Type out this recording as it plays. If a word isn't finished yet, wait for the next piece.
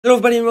Hello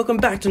everybody and welcome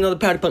back to another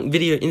POWDIEPUNK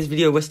video. In this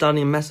video we're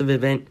starting a massive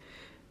event.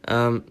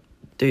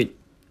 Dude.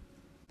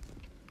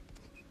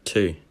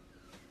 2.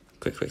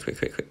 Quick.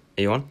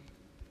 Are you on?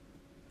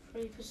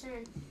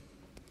 3%.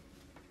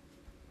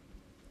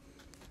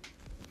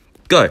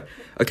 Go!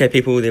 Okay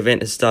people, the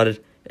event has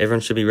started.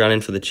 Everyone should be running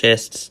for the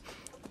chests.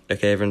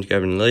 Okay, everyone's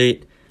grabbing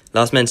loot.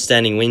 Last man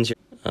standing wins.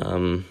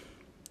 Oh,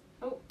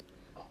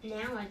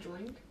 now I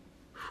joined.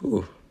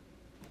 Whew.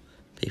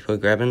 People are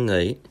grabbing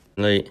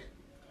loot.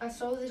 I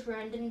saw this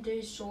random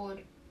dude's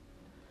sword.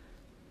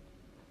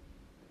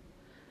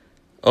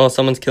 Oh,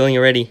 someone's killing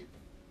already.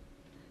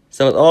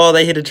 Oh,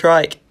 they hit a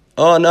trike.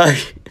 Oh no.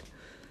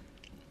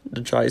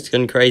 The trike's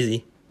gone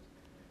crazy.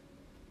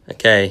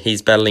 Okay,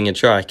 he's battling a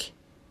trike.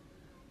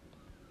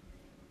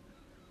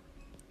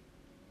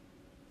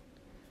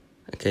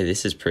 Okay,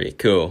 this is pretty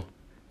cool.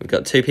 We've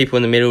got 2 people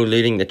in the middle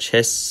looting the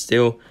chests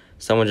still.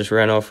 Someone just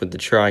ran off with the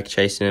trike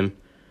chasing him.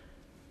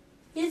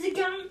 Here's a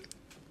gun.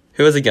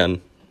 Who has a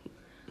gun?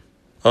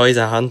 Oh, he's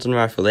a hunting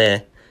rifle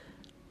there.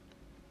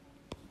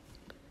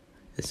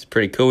 This is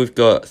pretty cool. We've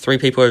got 3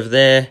 people over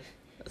there.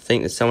 I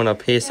think there's someone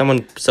up here.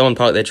 Someone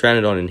parked their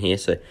Pteranodon in here,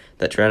 so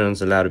that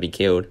Pteranodon's allowed to be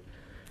killed.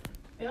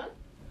 Really?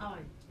 Oh.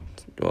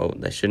 Well,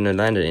 they shouldn't have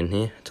landed in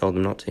here. I told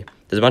them not to.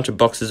 There's a bunch of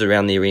boxes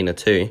around the arena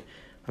too.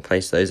 I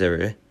placed those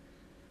everywhere.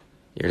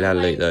 You're allowed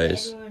to loot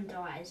those. Everyone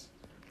dies.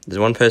 There's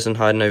one person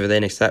hiding over there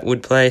next to that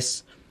wood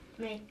place.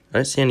 Me. I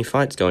don't see any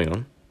fights going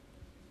on.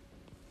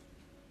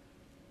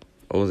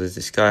 Oh, there's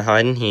this guy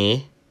hiding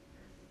here.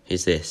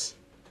 Who's this?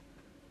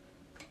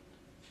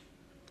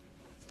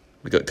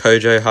 We got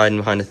Kojo hiding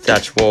behind a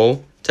thatch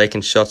wall,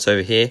 taking shots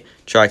over here.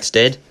 Trike's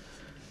dead.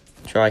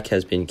 Trike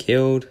has been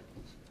killed.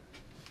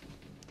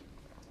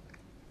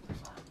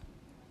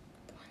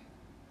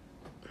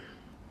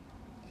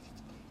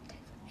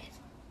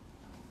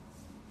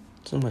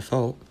 It's not my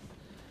fault.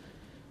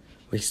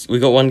 We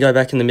got one guy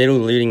back in the middle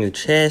looting the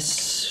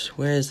chests.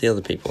 Where's the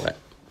other people at?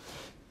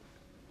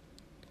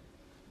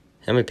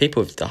 How many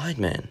people have died,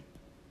 man?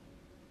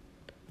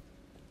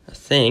 I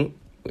think.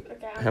 Okay,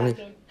 How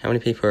many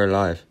people are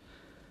alive?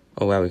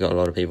 Oh wow, we got a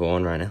lot of people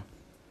on right now.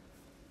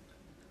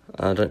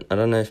 I don't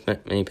know if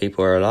many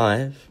people are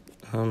alive.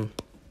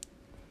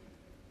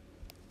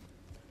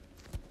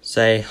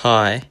 Say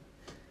hi.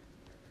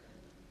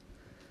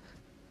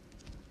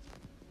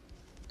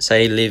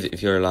 Say live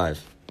if you're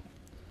alive.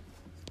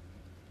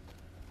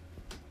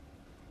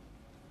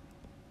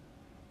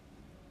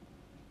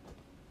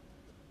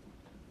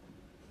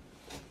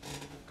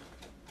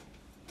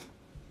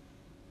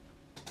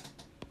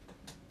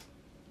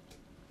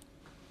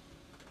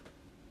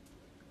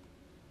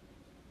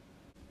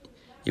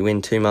 You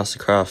win 2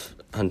 Mastercraft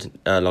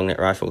long neck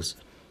rifles.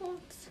 What?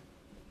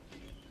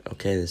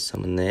 Okay, there's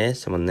someone there,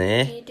 someone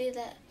there. Can you do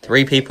that?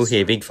 3 people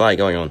here, big fight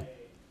going on.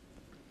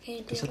 Can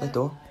you do Is that that? the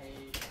door?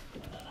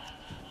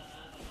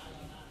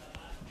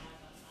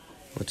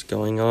 What's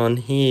going on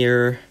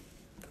here?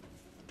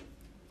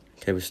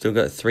 Okay, we've still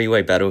got a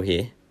 3-way battle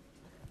here.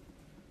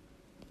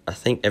 I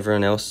think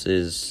everyone else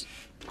is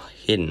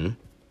hidden.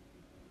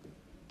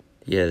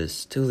 Yeah, there's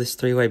still this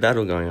 3-way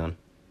battle going on.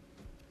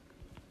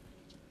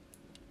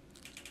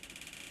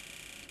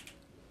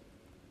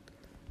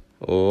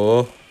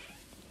 Oh,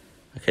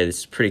 okay, this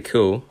is pretty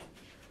cool.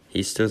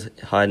 He's still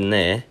hiding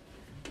there.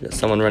 We've got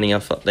someone running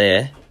off up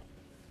there.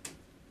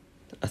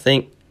 I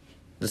think,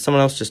 did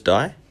someone else just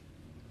die?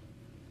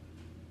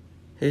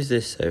 Who's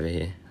this over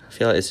here? I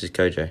feel like this is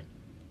Kojo.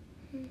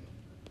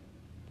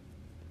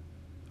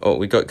 Oh,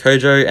 we got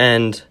Kojo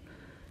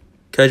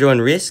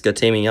and Risk are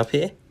teaming up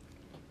here.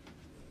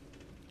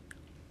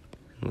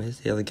 Where's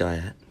the other guy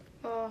at?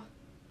 Oh.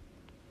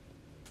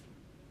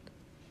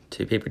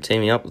 2 people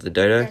teaming up with the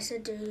dodo. That's a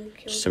dude who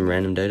killed Just some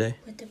random dodo.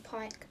 with the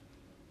pike.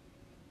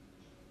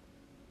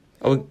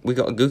 Oh, we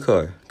got a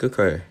Guko.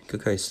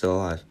 Guko's still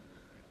alive.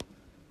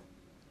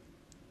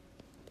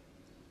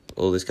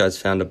 Oh, this guy's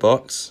found a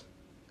box.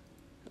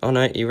 Oh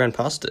no, he ran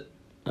past it.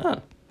 Ah.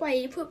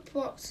 Wait, you put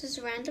boxes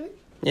random?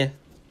 Yeah.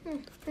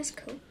 That's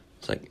cool.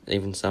 It's like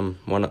even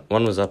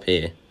one was up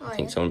here. Oh, I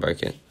think yeah? someone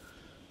broke it.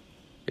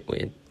 Bit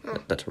weird. Oh,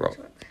 That's a rock.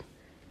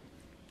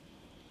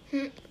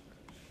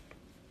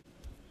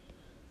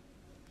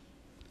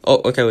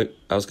 Oh, okay.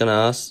 I was gonna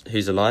ask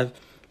who's alive,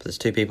 but there's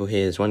 2 people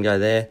here. There's one guy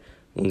there,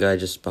 one guy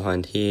just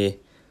behind here.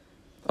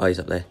 Oh, he's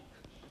up there.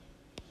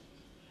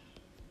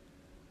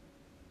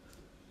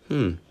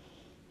 How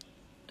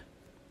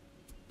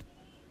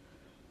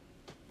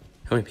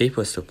many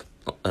people are still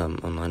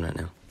online right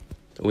now?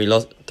 We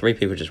lost 3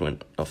 people. Just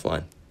went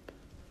offline.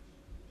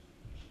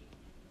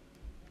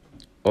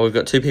 Oh, we've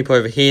got 2 people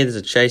over here. There's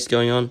a chase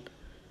going on.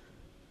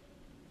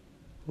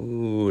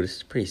 Ooh, this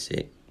is pretty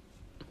sick.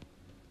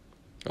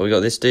 Oh, we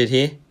got this dude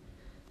here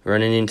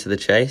running into the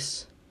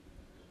chase.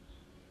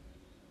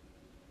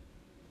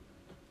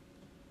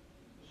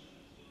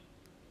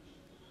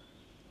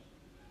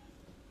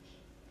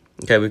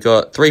 Okay, we've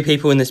got 3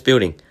 people in this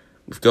building.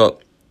 We've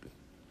got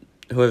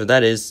whoever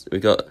that is.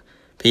 We've got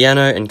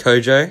Piano and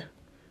Kojo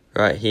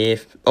right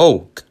here.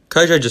 Oh,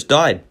 Kojo just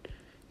died.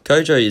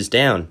 Kojo is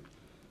down.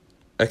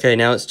 Okay,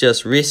 now it's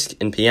just Risk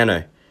and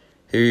Piano.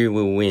 Who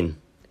will win?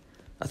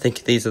 I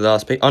think these are the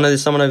last people. Oh no,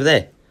 there's someone over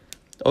there.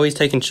 Oh, he's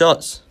taking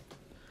shots.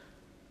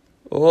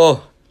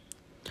 Oh.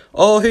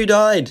 Oh, who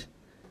died?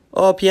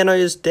 Oh, Piano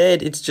is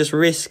dead. It's just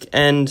Risk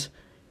and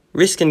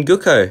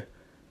Gucko.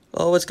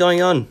 Oh, what's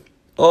going on?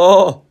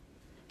 Oh,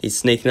 he's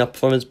sneaking up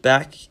from his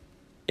back.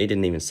 He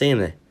didn't even see him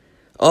there.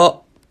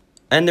 Oh,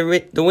 and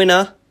the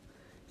winner.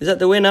 Is that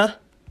the winner?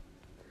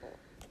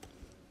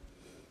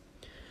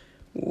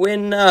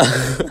 Winner.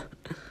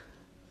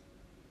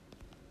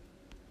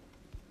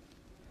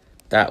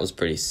 That was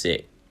pretty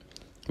sick.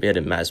 We had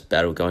a mass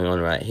battle going on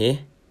right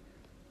here.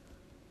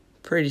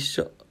 Pretty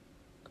sure.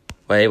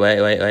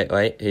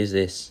 Wait. Who's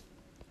this?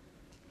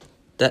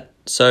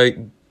 So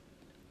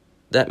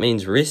that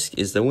means Risk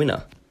is the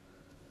winner.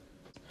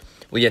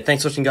 Well, yeah,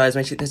 thanks for watching, guys.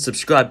 Make sure to hit the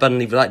subscribe button,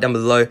 leave a like down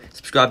below.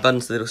 Subscribe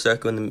button's the little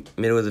circle in the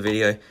middle of the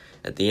video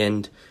at the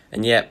end.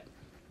 And yeah,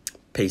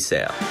 peace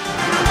out.